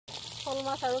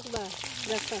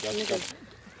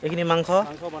এইখিনি মাংস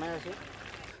বনাই আছো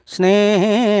স্নেহ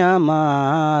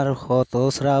আমাৰ শত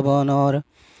শ্ৰাৱণৰ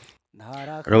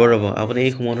ৰ'ব আপুনি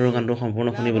এই সুমধুৰ গানটো সম্পূৰ্ণ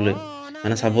শুনিবলৈ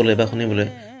মানে চাবলৈ বা শুনিবলৈ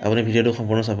আপুনি ভিডিঅ'টো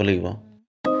সম্পূৰ্ণ চাব লাগিব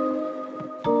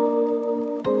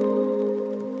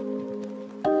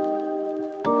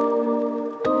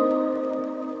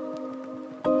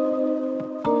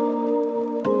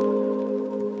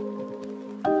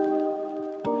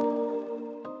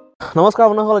নমস্কাৰ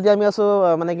বন্ধুসকল এতিয়া আমি আছোঁ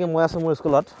মানে কি মই আছোঁ মোৰ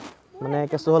স্কুলত মানে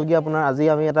কেছটো হ'ল কি আপোনাৰ আজি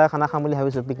আমি এটা খানা খাম বুলি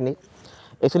ভাবিছোঁ পিকনিক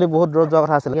একচুৱেলি বহুত দূৰত যোৱাৰ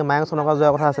কথা আছিলে মায়ং চনকা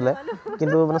যোৱাৰ কথা আছিলে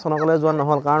কিন্তু মানে চনকালৈ যোৱা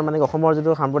নহ'ল কাৰণ মানে অসমৰ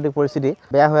যিটো সাম্প্ৰতিক পৰিস্থিতি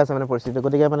বেয়া হৈ আছে মানে পৰিস্থিতি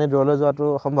গতিকে মানে দূৰলৈ যোৱাটো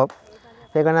অসম্ভৱ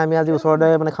সেইকাৰণে আমি আজি ওচৰতে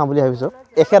মানে খাম বুলি ভাবিছোঁ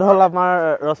এখেত হ'ল আমাৰ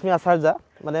ৰশ্মি আচাৰ্য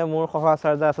মানে মোৰ সহ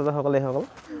আচাৰ্যসকলে এইসকল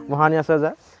মহানী আচাৰ্য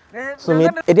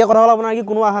সুমিত এতিয়া কথা হ'ল আপোনাৰ কি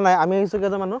কোনো অহা নাই আমি আহিছোঁ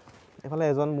কেইজন মানুহ এফালে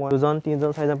এজন মই দুজন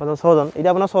তিনিজন চাৰিজন পাঁচজন ছজন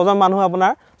এতিয়া আপোনাৰ ছজন মানুহ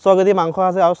আপোনাৰ 6 কেজি মাংস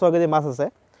আছে আৰু 6 কেজি মাছ আছে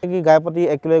কি গাই প্ৰতি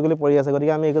 1 কিলো এগুলি পৰি আছে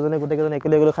গতিকে আমি এইকেইজনে গোটেইকেইজন 1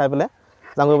 কিলো এগুলি খাই পেলাই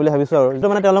যাওঁ বুলি ভাবিছোঁ আৰু এইটো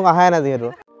মানে তেওঁলোক আহাই নাই যিহেতু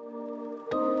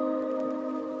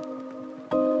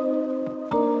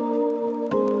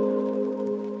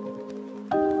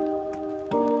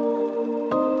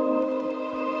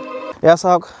এয়া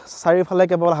চাওক চাৰিওফালে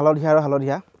কেৱল হালধীয়া আৰু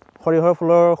হালধীয়া সৰিয়হৰ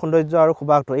ফুলৰ সৌন্দৰ্য আৰু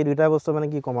সুবাসটো এই দুইটা বস্তু মানে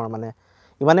কি ক'ম আৰু মানে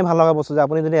ইমানেই ভাল লগা বস্তু যে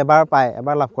আপুনি যদি এবাৰ পায়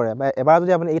এবাৰ লাভ কৰে বা এবাৰ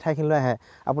যদি আপুনি এই ঠাইখিনিলৈ আহে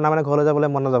আপোনাৰ মানে ঘৰলৈ যাবলৈ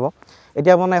মন নাযাব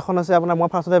এতিয়া আপোনাৰ এখন আছে আপোনাৰ মই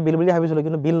ফাৰ্ষ্টতে বিল বুলি ভাবিছিলোঁ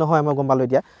কিন্তু বিল নহয় মই গম পালোঁ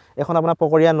এতিয়া এখন আপোনাৰ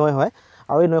পকৰীয়া নৈ হয়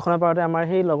আৰু এই নৈখনৰ পাৰতে আমাৰ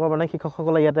সেই লগৰ মানে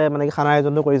শিক্ষকসকলে ইয়াতে মানে কি খানা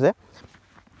আয়োজনটো কৰিছে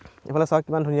এইফালে চাওক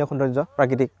কিমান ধুনীয়া সৌন্দৰ্য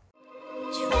প্ৰাকৃতিক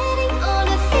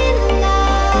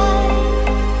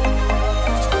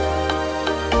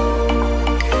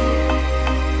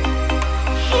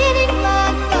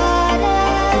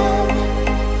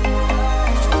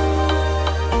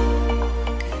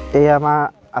এই আমাৰ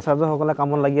আচাৰ্যসকলে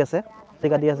কামত লাগি আছে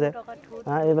কাটি আছে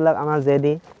এইবিলাক আমাৰ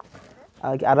জেডি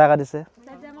আদা কাটিছে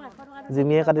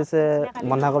জিমিয়ে কাটিছে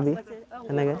বন্ধাকবি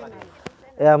সেনেকৈ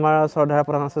এই আমাৰ শ্ৰদ্ধাৰ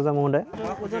প্ৰধান আচাৰ্য মহোদয়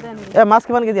এই মাছ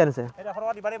কিমান কেজি আনিছে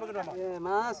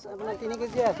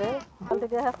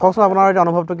কওকচোন আপোনাৰ এতিয়া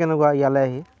অনুভৱটো কেনেকুৱা ইয়ালৈ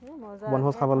আহি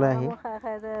বনভোজ খাবলৈ আহি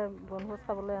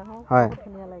হয়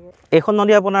এইখন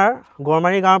নদী আপোনাৰ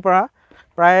গড়মাৰী গাঁৱৰ পৰা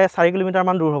প্ৰায় 4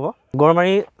 কিলোমিটাৰমান দূৰ হ'ব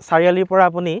গড়মাৰী চাৰিআলিৰ পৰা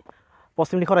আপুনি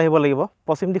পশ্চিম দিশত আহিব লাগিব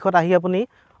পশ্চিম দিশত আহি আপুনি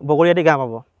বগৰীয়াটি গাঁও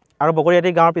পাব আৰু বগৰীয়াটি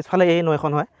গাঁৱৰ পিছফালে এই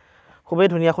নৈখন হয় খুবেই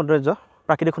ধুনীয়া সৌন্দৰ্য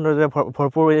প্ৰাকৃতিক সৌন্দৰ্যৰে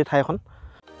ভৰপূৰ এই ঠাইখন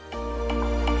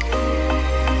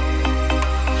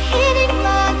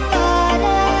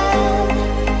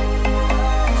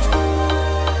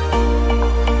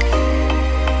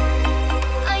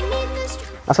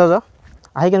আচাৰ্য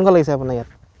আহি কেনেকুৱা লাগিছে আপোনাৰ ইয়াত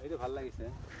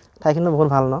ঠাইখিনি বহুত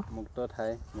ভাল ন মুক্ত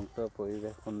ঠাই মুক্ত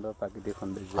পৰিৱেশ সুন্দৰ প্ৰাকৃতিক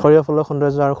সৌন্দৰ্য সৰিয়হ ফুলৰ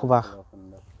সৌন্দৰ্য আৰু সুবাস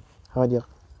হয় দিয়ক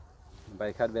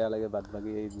বাৰিষাত বেয়া লাগে বাদ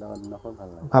বাকী এইবিলাক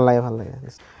ভাল লাগে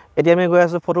এতিয়া আমি গৈ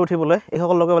আছোঁ ফটো উঠিবলৈ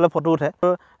এইসকল লোকে বোলে ফটো উঠে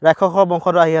ৰাক্ষসৰ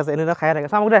বংশটো আহি আছে এনেদৰে খাই থাকে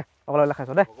চাওক দে অকলে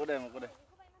খাইছোঁ দে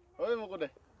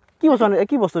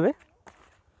কি বস্তু বে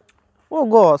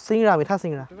অ' চিঙৰা মিঠা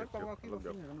চিঙৰা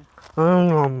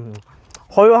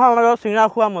সৰিয়হৰ মাজত চিঙৰা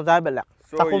খোৱা মজাই বেলেগ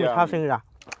তাকো মিঠা চিঙৰা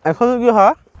এখন কি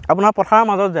হয় আপোনাৰ পথাৰৰ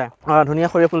মাজত যায় ধুনীয়া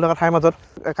সৰিয়হ ফুল থকা ঠাইৰ মাজত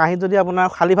কাঁহীত যদি আপোনাৰ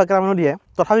খালী ভাত কেইটামানো দিয়ে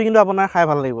তথাপি কিন্তু আপোনাৰ খাই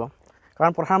ভাল লাগিব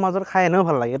কাৰণ পথাৰৰ মাজত খাই এনেও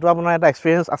ভাল লাগে এইটো আপোনাৰ এটা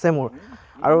এক্সপিৰিয়েঞ্চ আছে মোৰ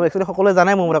আৰু একচুৱেলি সকলোৱে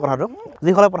জানে মোৰ মতে কথাটো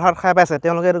যিসকলে পথাৰত খাই পাইছে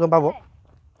তেওঁলোকে এইটো গম পাব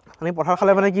আমি পথাৰত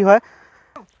খালে মানে কি হয়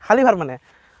খালী ভাত মানে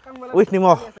উইথ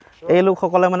নিমখ এই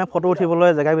লোকসকলে মানে ফটো উঠিবলৈ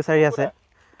জেগা বিচাৰি আছে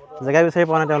জেগা বিচাৰি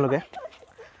পোৱা নাই তেওঁলোকে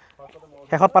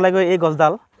শেষত পালেগৈ এই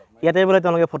গছডাল ইয়াতে বোলে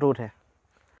তেওঁলোকে ফটো উঠে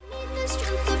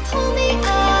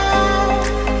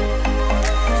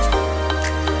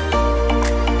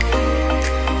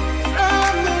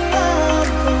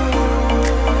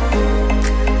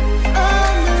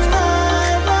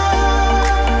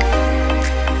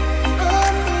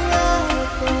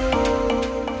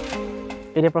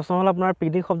এতিয়া প্ৰশ্ন হ'ল আপোনাৰ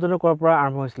পিকনিক শব্দটো ক'ৰ পৰা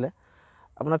আৰম্ভ হৈছিলে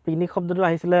আপোনাৰ পিকনিক শব্দটো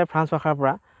আহিছিলে ফ্ৰান্স ভাষাৰ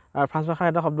পৰা আৰু ফ্ৰান্স ভাষাৰ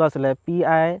এটা শব্দ আছিলে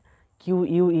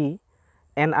PIQUE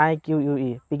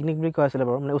পিকনিক বুলি কোৱা আছিলে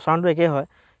বাৰু মানে উচ্চাৰণটো একেই হয়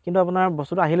কিন্তু আপোনাৰ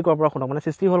বস্তুটো আহিল ক'ৰ পৰা শুনক মানে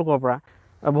সৃষ্টি হ'ল ক'ৰ পৰা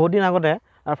বহুত দিন আগতে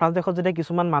ফ্ৰান্স দেশত যেতিয়া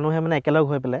কিছুমান মানুহে মানে একেলগ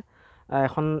হৈ পেলাই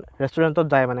এখন ৰেষ্টুৰেণ্টত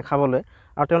যায় মানে খাবলৈ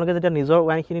আৰু তেওঁলোকে যেতিয়া নিজৰ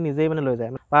ৱাইনখিনি নিজেই মানে লৈ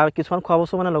যায় বা কিছুমান খোৱা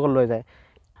বস্তু মানে লগত লৈ যায়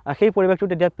সেই পৰিৱেশটো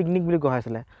তেতিয়া পিকনিক বুলি কোৱা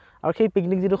হৈছিলে আৰু সেই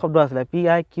পিকনিক যিটো শব্দ আছিলে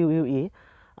PIQUE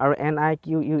আৰু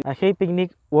NIQUE সেই পিকনিক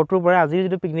ৱৰ্ডটোৰ পৰা আজিৰ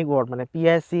যিটো পিকনিক ৱৰ্ড মানে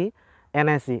PICNIC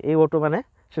এই ৱৰ্ডটো মানে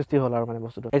সৃষ্টি হ'ল আৰু মানে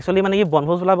বস্তুটো একচুৱেলি মানে কি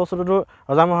বনভোজ বোলা বস্তুটো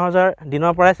ৰজা মহাৰজাৰ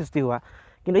দিনৰ পৰাই সৃষ্টি হোৱা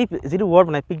কিন্তু এই যিটো ৱৰ্ড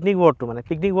মানে পিকনিক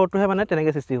ৱৰ্ডটোহে মানে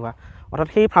তেনেকৈ সৃষ্টি হোৱা অৰ্থাৎ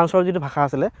সেই ফ্ৰান্সৰ যিটো ভাষা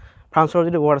আছিলে ফ্ৰান্সৰ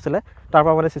যিটো ৱৰ্ড আছিলে তাৰ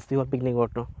পৰা মানে সৃষ্টি হ'ল পিকনিক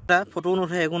ৱৰ্ডটো ফটো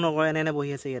নুঠে একো নকৰে এনে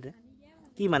বহি আছে ইয়াতে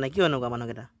কি মানে কিয় এনেকুৱা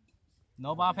মানুহকেইটা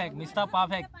নো পাৰফেক্ট মিষ্টাৰ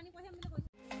পাৰফেক্ট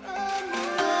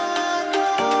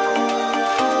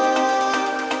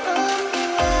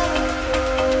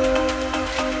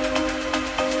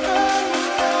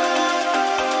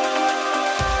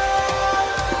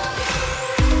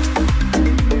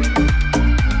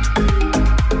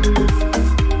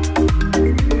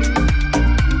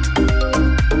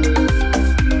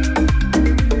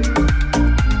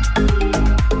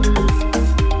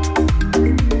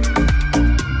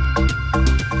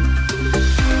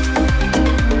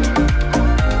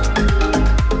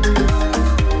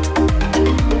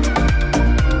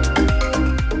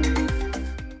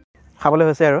খাবলৈ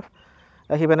হৈছে আৰু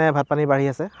সি মানে ভাত পানী বাঢ়ি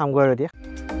আছে খামগৈ আৰু এতিয়া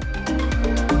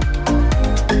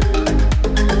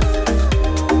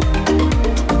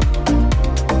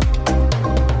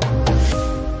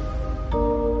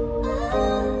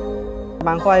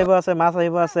মাংস আহিব আছে মাছ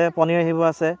আহিব আছে পনীৰ আহিব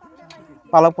আছে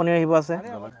পালক পনীৰ আহিব আছে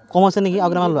কম আছে নেকি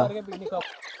আৰু কেইটামান লোৱা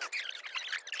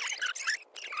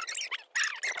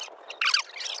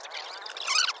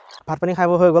ভাত পানী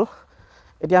খাব হৈ গ'ল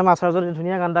এতিয়া আমাৰ আচাৰ্যই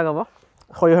ধুনীয়া গান এটা গাব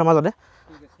সৰিয়হৰ মাজতে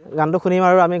গানটো শুনিম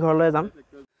আৰু আমি ঘৰলৈ যাম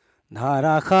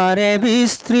ধাৰাসাৰে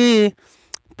বিস্ত্ৰী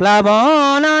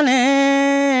প্লাৱনানে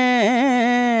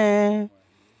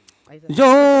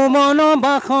যৌৱন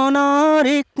বাসনাৰ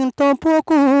ৰিক্ত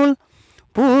পকুল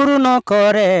পূৰ্ণ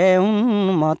কৰে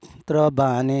উন্মত্ৰ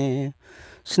বাণে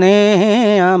স্নেহে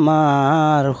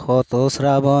আমাৰ শত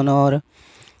শ্ৰাৱণৰ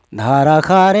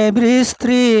ধাৰাসাৰে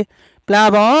বিস্ত্ৰী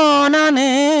প্লাৱনানে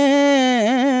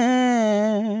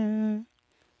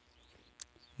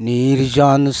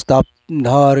নিৰ্জন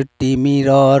স্তব্ধৰ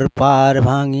তিমিৰৰ পাৰ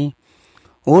ভাঙি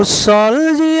উচ্ছল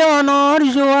জীৱনৰ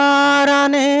জোৱাৰ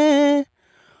আনে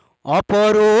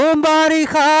অপৰূপ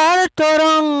বাৰিষাৰ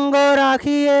তৰংগ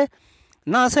ৰাখিয়ে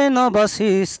নাচে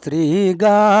নৱসৃষ্টি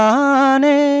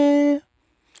গানে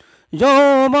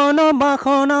যৌৱন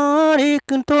বাসনাৰ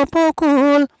ৰিক্ত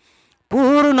পকুল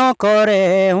পূৰ্ণ কৰে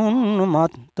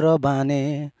উন্মত্ৰ বাণে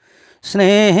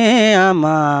স্নেহে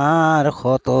আমাৰ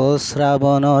শত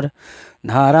শ্ৰাৱণৰ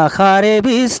ধাৰাসাৰে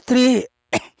বিস্ত্ৰী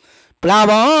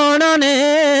প্লাৱনানে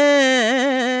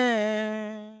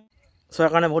চোৱাৰ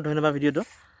কাৰণে বহুত ধন্যবাদ ভিডিঅ'টো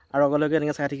আৰু আগলৈকে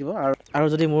এনেকৈ চাই থাকিব আৰু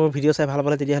যদি মোৰ ভিডিঅ' চাই ভাল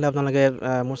পালে তেতিয়াহ'লে আপোনালোকে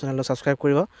মোৰ চেনেলটো ছাবস্ক্ৰাইব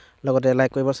কৰিব লগতে লাইক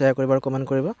কৰিব শ্বেয়াৰ কৰিব আৰু কমেণ্ট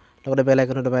কৰিব লগতে বেল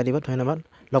আইকনটো দবাই দিব ধন্যবাদ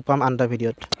লগ পাম আন এটা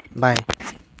ভিডিঅ'ত বাই